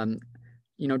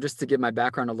 Just to give my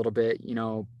background a little bit,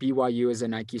 BYU is a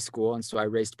Nike school, and so I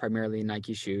raced primarily in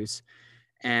Nike shoes.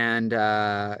 And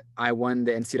I won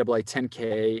the NCAA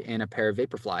 10K in a pair of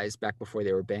Vaporflies back before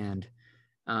they were banned.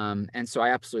 And so I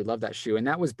absolutely love that shoe. And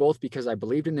that was both because I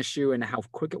believed in the shoe and how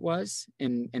quick it was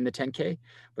in the 10K,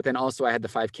 but then also I had the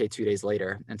 5K 2 days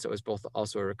later. And so it was both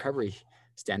also a recovery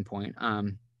standpoint.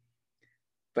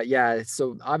 but yeah,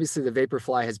 so obviously the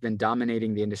Vaporfly has been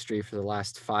dominating the industry for the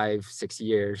last 5-6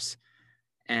 years.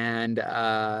 And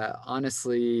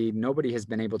honestly, nobody has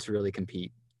been able to really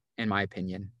compete, in my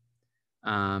opinion.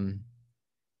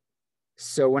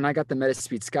 So when I got the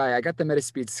Metaspeed Sky, I got the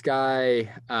Metaspeed Sky,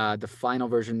 the final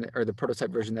version or the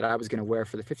prototype version that I was going to wear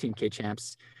for the 15K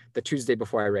champs the Tuesday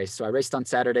before I raced. So I raced on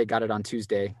Saturday, got it on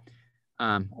Tuesday,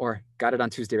 or got it on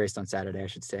Tuesday, raced on Saturday, I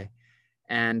should say.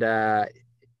 And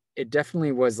it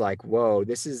definitely was like, whoa,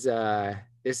 this is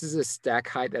a stack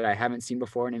height that I haven't seen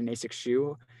before in an Asics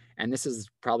shoe. And this is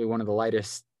probably one of the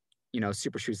lightest,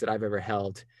 super shoes that I've ever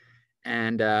held.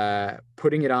 And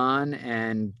putting it on,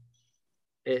 and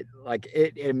it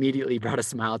immediately brought a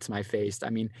smile to my face. I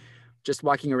mean, just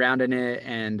walking around in it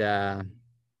and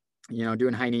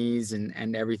doing high knees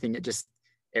and everything,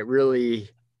 it really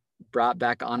brought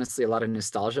back, honestly, a lot of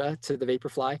nostalgia to the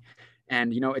Vaporfly.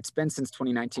 And it's been since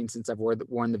 2019 since I've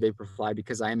worn the Vaporfly,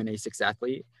 because I am an Asics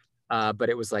athlete. But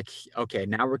it was like, okay,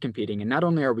 now we're competing, and not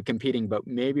only are we competing, but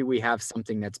maybe we have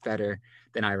something that's better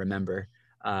than I remember.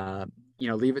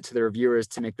 Leave it to the reviewers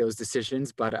to make those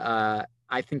decisions, but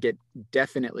I think it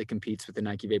definitely competes with the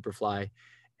Nike Vaporfly.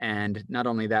 And not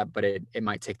only that, but it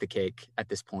might take the cake at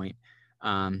this point.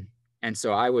 And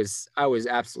so I was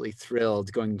absolutely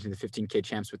thrilled going into the 15K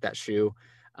champs with that shoe.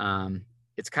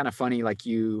 It's kind of funny, like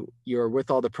you're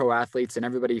with all the pro athletes and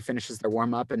everybody finishes their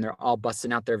warm up and they're all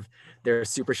busting out their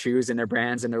super shoes and their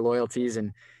brands and their loyalties.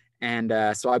 And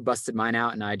so I busted mine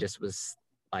out, and I just was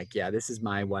like, yeah, this is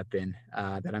my weapon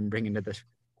that I'm bringing to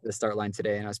the start line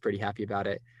today. And I was pretty happy about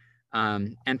it.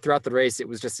 And throughout the race, it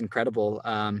was just incredible.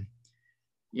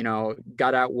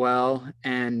 Got out well,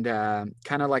 and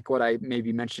kind of like what I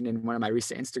maybe mentioned in one of my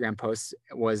recent Instagram posts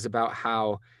was about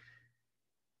how,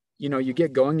 you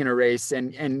get going in a race,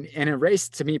 and in a race,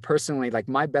 to me personally, like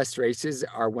my best races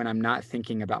are when I'm not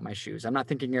thinking about my shoes. I'm not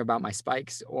thinking about my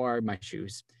spikes or my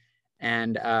shoes.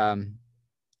 And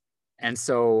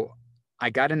so I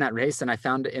got in that race, and I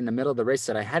found in the middle of the race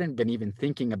that I hadn't been even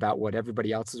thinking about what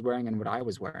everybody else was wearing and what I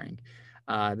was wearing.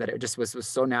 That it just was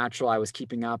so natural. I was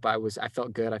keeping up. I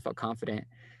felt good. I felt confident.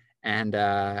 And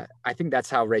I think that's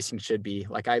how racing should be.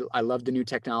 Like I love the new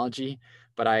technology,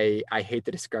 but I hate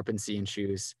the discrepancy in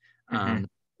shoes. Mm-hmm.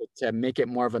 To make it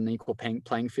more of an equal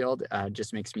playing field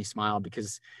just makes me smile,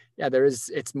 because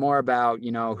it's more about,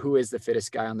 who is the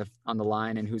fittest guy on the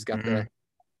line and who's got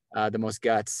Mm-hmm. the most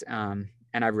guts.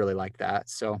 And I really like that.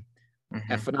 So a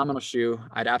Mm-hmm. phenomenal shoe.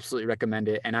 I'd absolutely recommend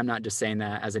it. And I'm not just saying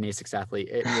that as an Asics athlete.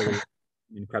 It really is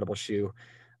an incredible shoe.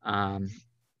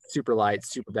 Super light,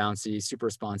 super bouncy, super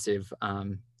responsive,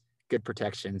 good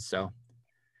protection. So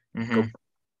Mm-hmm.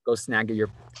 go snag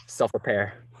yourself a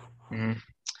pair. Mm-hmm.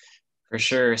 For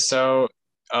sure. So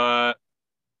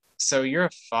you're a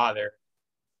father.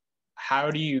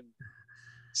 How do you,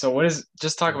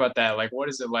 just talk about that. Like, what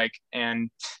is it like? And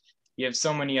you have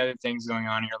so many other things going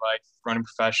on in your life, running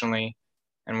professionally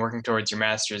and working towards your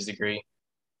master's degree.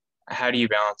 How do you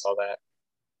balance all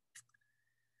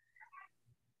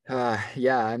that?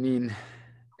 Yeah, I mean,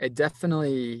 it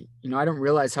definitely, I don't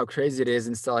realize how crazy it is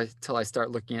until I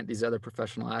start looking at these other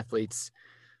professional athletes.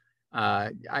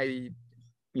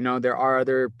 There are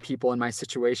other people in my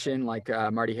situation, like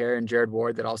Marty Hare and Jared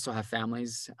Ward, that also have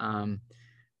families,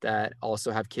 that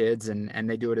also have kids, and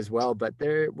they do it as well. But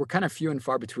we're kind of few and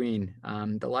far between.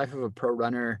 The life of a pro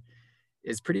runner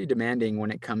is pretty demanding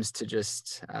when it comes to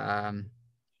just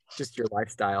your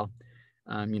lifestyle.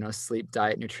 Sleep,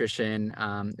 diet, nutrition.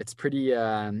 It's pretty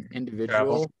Travel.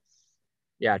 individual.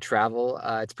 Yeah, travel.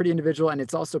 It's pretty individual, and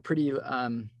it's also pretty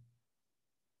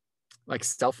like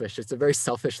selfish. It's a very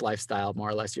selfish lifestyle, more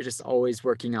or less. You're just always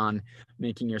working on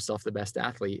making yourself the best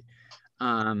athlete.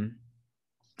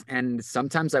 And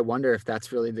sometimes I wonder if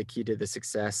that's really the key to the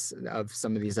success of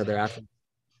some of these other athletes.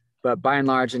 But by and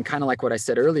large, and kind of like what I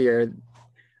said earlier,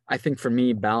 I think for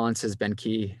me, balance has been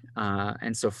key.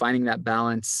 And so finding that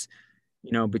balance,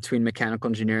 between mechanical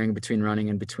engineering, between running,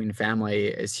 and between family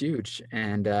is huge.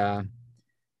 And,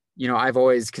 I've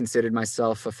always considered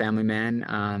myself a family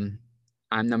man.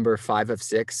 I'm number 5 of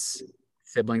 6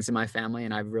 siblings in my family,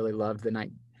 and I've really loved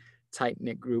the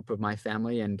tight-knit group of my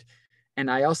family. And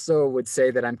I also would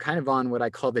say that I'm kind of on what I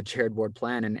call the Jared Ward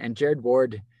plan. And Jared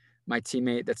Ward, my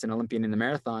teammate that's an Olympian in the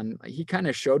marathon, he kind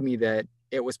of showed me that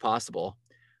it was possible,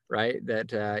 right?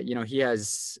 That, he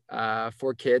has 4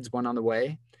 kids, 1 on the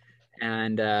way.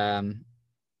 And,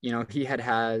 he had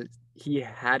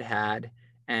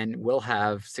and will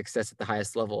have success at the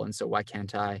highest level. And so why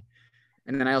can't I?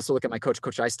 And then I also look at my coach,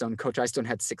 Coach Eystone. Coach Eystone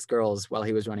had 6 girls while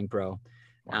he was running pro.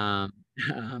 Wow.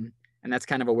 And that's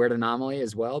kind of a weird anomaly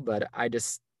as well. But I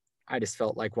just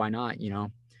felt like, why not,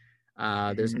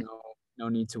 There's no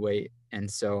need to wait. And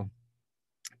so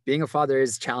being a father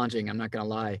is challenging. I'm not going to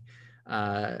lie.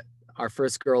 Our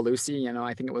first girl, Lucy,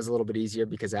 I think it was a little bit easier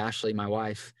because Ashley, my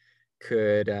wife,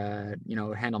 could,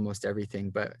 handle most everything.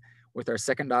 But with our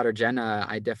second daughter, Jenna,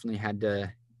 I definitely had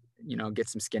to, get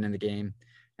some skin in the game.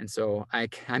 And so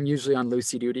I'm usually on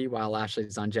Lucy duty while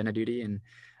Ashley's on Jenna duty. And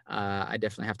I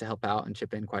definitely have to help out and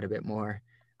chip in quite a bit more.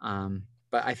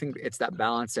 But I think it's that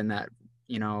balance and that,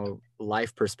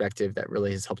 life perspective that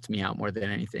really has helped me out more than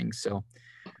anything. So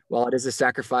while it is a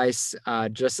sacrifice,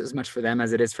 just as much for them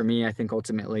as it is for me, I think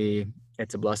ultimately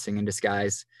it's a blessing in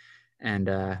disguise, and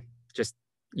just,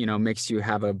 makes you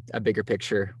have a bigger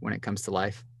picture when it comes to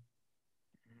life.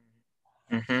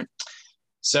 Mm-hmm.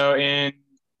 So in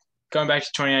going back to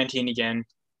 2019 again,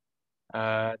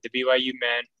 the BYU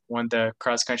men won the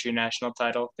cross country national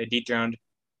title. They dethroned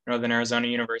Northern Arizona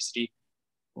University.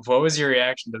 What was your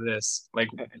reaction to this? Like,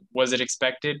 was it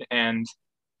expected, and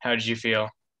how did you feel?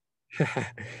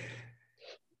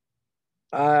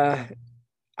 I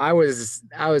was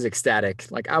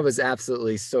ecstatic. Like, I was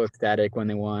absolutely so ecstatic when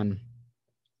they won.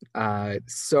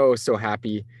 So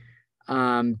happy.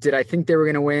 Did I think they were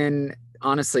going to win?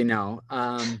 Honestly, no.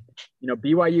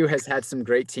 BYU has had some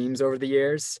great teams over the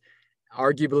years.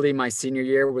 Arguably, my senior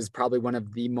year was probably one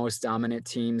of the most dominant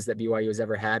teams that BYU has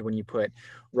ever had. When you put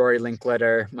Rory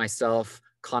Linkletter, myself,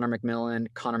 Connor McMillan,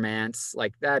 Connor Mance,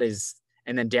 like that is,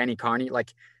 and then Danny Carney,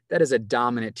 like that is a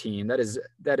dominant team. That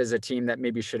is a team that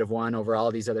maybe should have won over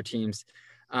all these other teams,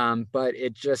 but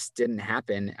it just didn't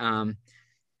happen.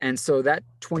 And so that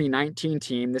 2019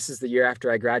 team, this is the year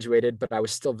after I graduated, but I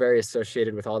was still very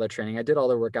associated with all their training. I did all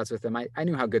their workouts with them. I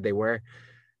knew how good they were.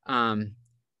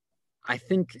 I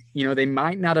think, they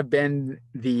might not have been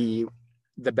the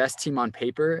best team on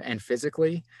paper and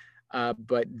physically,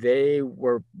 but they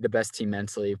were the best team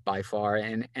mentally by far.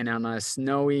 And on a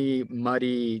snowy,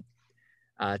 muddy,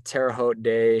 Terre Haute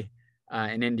day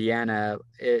in Indiana,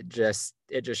 it just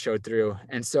showed through.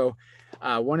 And so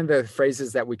one of the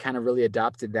phrases that we kind of really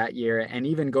adopted that year, and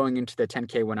even going into the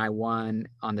 10K when I won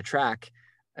on the track,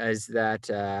 is that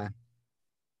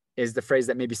is the phrase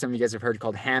that maybe some of you guys have heard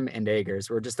called ham and eggers.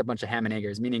 We're just a bunch of ham and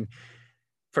eggers, meaning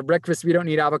for breakfast, we don't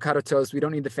need avocado toast. We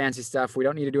don't need the fancy stuff. We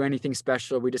don't need to do anything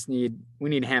special. We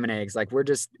need ham and eggs. Like we're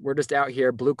just out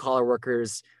here, blue collar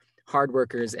workers, hard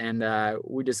workers. And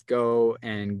we just go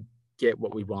and get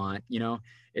what we want.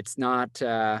 It's not,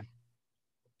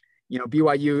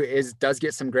 BYU does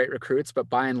get some great recruits, but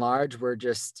by and large, we're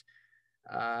just,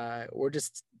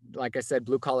 like I said,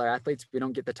 blue collar athletes. We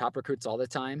don't get the top recruits all the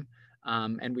time.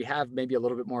 And we have maybe a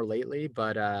little bit more lately,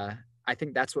 but I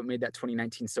think that's what made that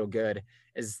 2019 so good,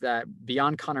 is that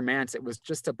beyond Connor Mance, it was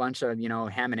just a bunch of,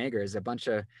 ham and eggers, a bunch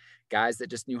of guys that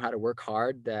just knew how to work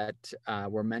hard, that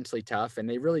were mentally tough, and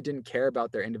they really didn't care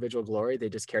about their individual glory. They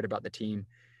just cared about the team,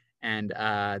 and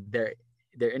their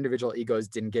individual egos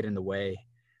didn't get in the way.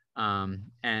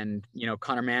 And,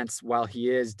 Connor Mance, while he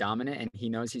is dominant and he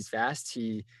knows he's fast,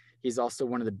 he's also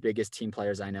one of the biggest team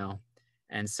players I know.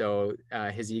 And so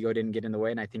his ego didn't get in the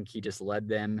way, and I think he just led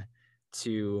them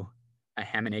to a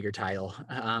ham and egger title.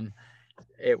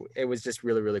 It was just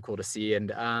really, really cool to see.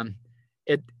 And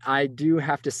I do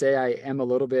have to say, I am a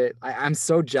little bit, I'm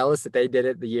so jealous that they did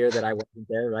it the year that I wasn't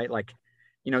there, right? Like,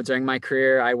 during my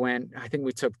career, I think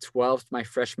we took 12th my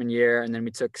freshman year, and then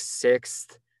we took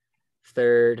 6th,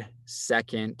 3rd,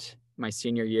 2nd my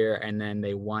senior year, and then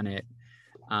they won it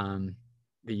the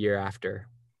year after.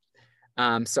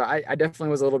 So I definitely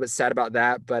was a little bit sad about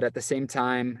that, but at the same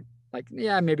time, like,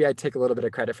 yeah, maybe I'd take a little bit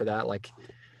of credit for that. Like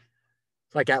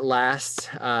at last,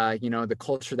 the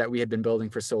culture that we had been building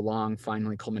for so long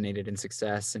finally culminated in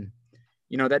success. And,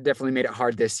 that definitely made it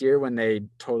hard this year when they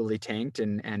totally tanked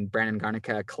and Brandon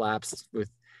Garnica collapsed with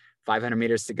 500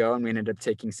 meters to go, and we ended up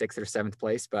taking 6th or 7th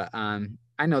place. But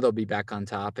I know they'll be back on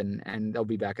top, and they'll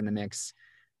be back in the mix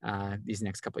these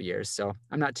next couple of years. So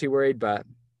I'm not too worried, but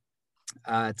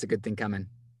it's a good thing coming.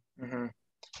 Mm-hmm.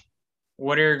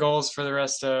 What are your goals for the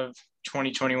rest of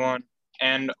 2021?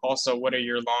 And also, what are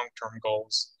your long-term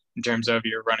goals in terms of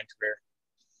your running career?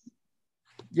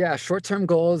 Yeah, short-term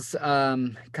goals,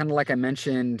 kind of like I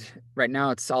mentioned, right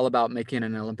now it's all about making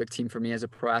an Olympic team for me as a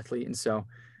pro athlete. And so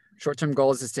short-term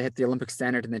goals is to hit the Olympic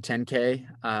standard in the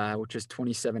 10K, which is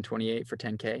 27:28 for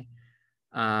 10K.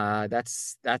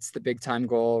 That's the big time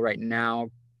goal right now.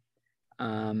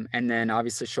 And then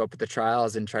obviously show up at the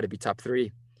trials and try to be top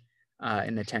 3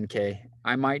 in the 10K.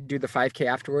 I might do the 5K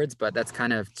afterwards, but that's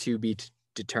kind of to be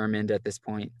determined at this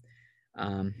point.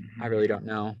 I really don't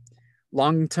know.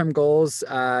 Long-term goals,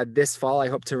 this fall, I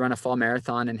hope to run a fall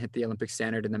marathon and hit the Olympic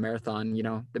standard in the marathon.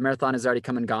 The marathon has already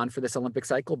come and gone for this Olympic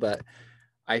cycle, but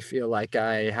I feel like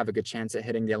I have a good chance at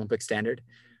hitting the Olympic standard.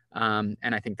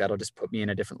 And I think that'll just put me in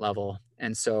a different level.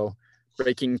 And so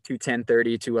breaking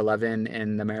 2:10:30, 2:11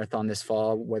 in the marathon this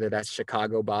fall, whether that's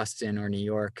Chicago, Boston, or New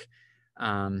York,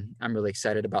 I'm really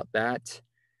excited about that.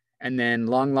 And then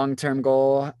long-term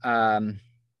goal,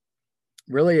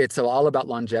 really it's all about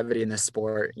longevity in this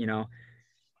sport.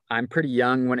 I'm pretty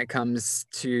young when it comes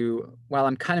to, well,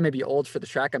 I'm kind of maybe old for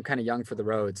the track. I'm kind of young for the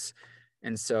roads.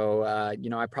 And so,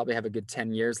 I probably have a good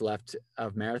 10 years left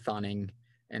of marathoning.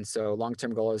 And so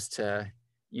long-term goal is to,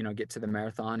 get to the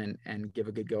marathon and give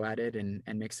a good go at it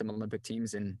and make some Olympic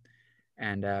teams and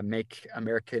make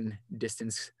American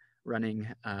distance running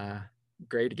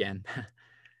great again.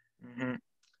 Mm-hmm.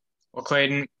 Well,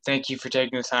 Clayton, thank you for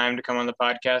taking the time to come on the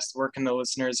podcast. Where can the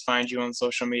listeners find you on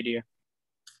social media?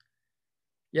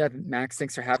 Yeah, Max,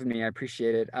 thanks for having me. I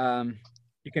appreciate it.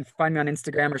 You can find me on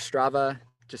Instagram or Strava.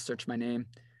 Just search my name.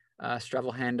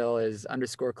 Strava handle is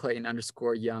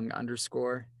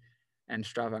 _Clayton_Young_. And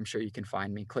Strava, I'm sure you can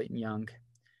find me, Clayton Young.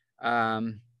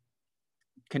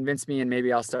 Convince me and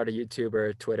maybe I'll start a YouTube or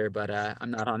a Twitter, but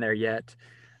I'm not on there yet.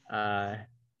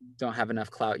 Don't have enough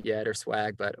clout yet or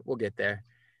swag, but we'll get there.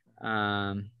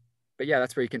 But yeah,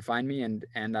 that's where you can find me and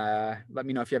let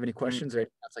me know if you have any questions or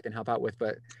anything else I can help out with.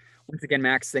 But once again,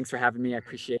 Max, thanks for having me. I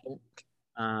appreciate it.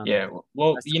 Yeah,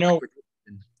 well,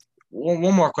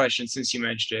 one more question since you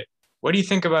mentioned it. What do you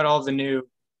think about all the new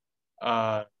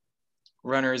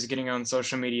runners getting on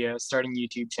social media, starting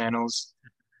YouTube channels,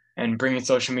 and bringing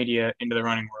social media into the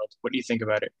running world? What do you think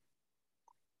about it?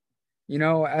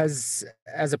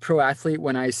 As a pro athlete,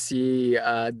 when I see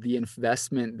the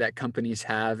investment that companies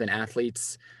have in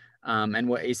athletes, and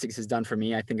what Asics has done for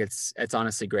me, I think it's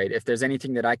honestly great. If there's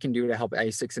anything that I can do to help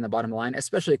Asics in the bottom line,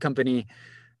 especially a company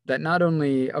that not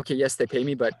only, okay, yes, they pay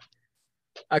me, but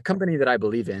a company that I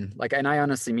believe in, and I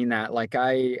honestly mean that.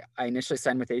 I initially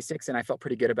signed with Asics and I felt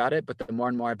pretty good about it, but the more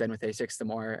and more I've been with Asics, the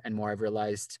more and more I've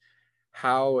realized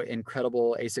how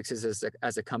incredible Asics is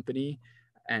as a company,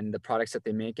 and the products that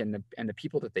they make, and the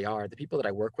people that they are, the people that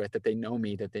I work with, that they know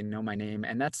me, that they know my name.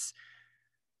 And that's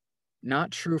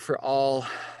not true for all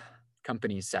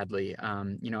companies, sadly.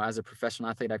 As a professional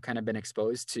athlete, I've kind of been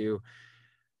exposed to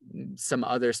some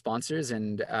other sponsors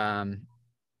and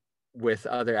with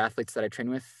other athletes that I train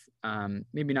with,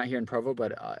 maybe not here in Provo,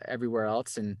 but everywhere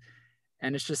else. And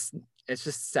it's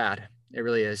just sad. It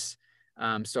really is.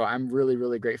 So I'm really,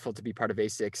 really grateful to be part of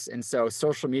Asics. And so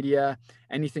social media,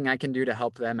 anything I can do to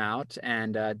help them out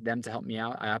and them to help me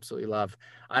out, I absolutely love.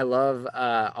 I love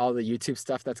all the YouTube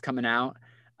stuff that's coming out.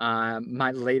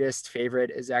 My latest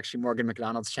favorite is actually Morgan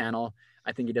McDonald's channel.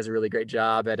 I think he does a really great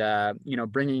job at,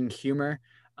 bringing humor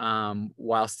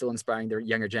while still inspiring the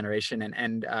younger generation,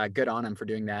 and good on him for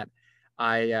doing that.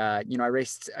 I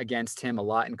raced against him a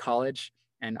lot in college,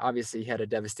 and obviously he had a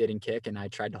devastating kick and I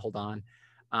tried to hold on.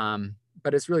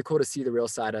 But it's really cool to see the real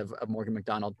side of Morgan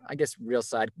McDonald. I guess real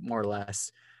side, more or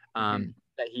less.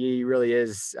 That he really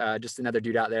is just another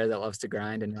dude out there that loves to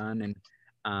grind and run.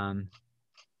 And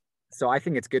so I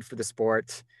think it's good for the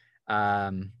sport.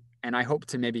 And I hope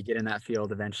to maybe get in that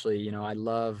field eventually. I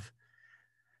love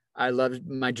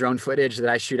my drone footage that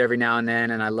I shoot every now and then.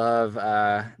 And I love,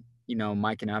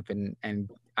 miking up and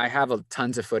I have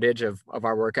tons of footage of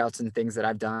our workouts and things that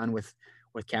I've done with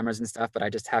cameras and stuff, but I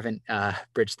just haven't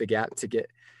bridged the gap to get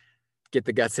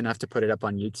the guts enough to put it up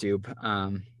on YouTube.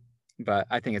 But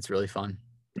I think it's really fun.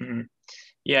 Mm-hmm.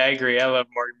 Yeah, I agree. I love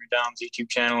Morgan McDonald's YouTube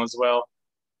channel as well.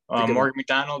 Morgan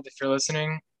McDonald, if you're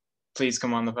listening, please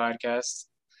come on the podcast.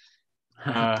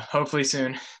 Hopefully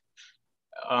soon.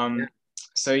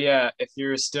 So yeah, if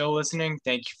you're still listening,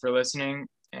 thank you for listening,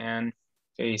 and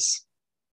peace.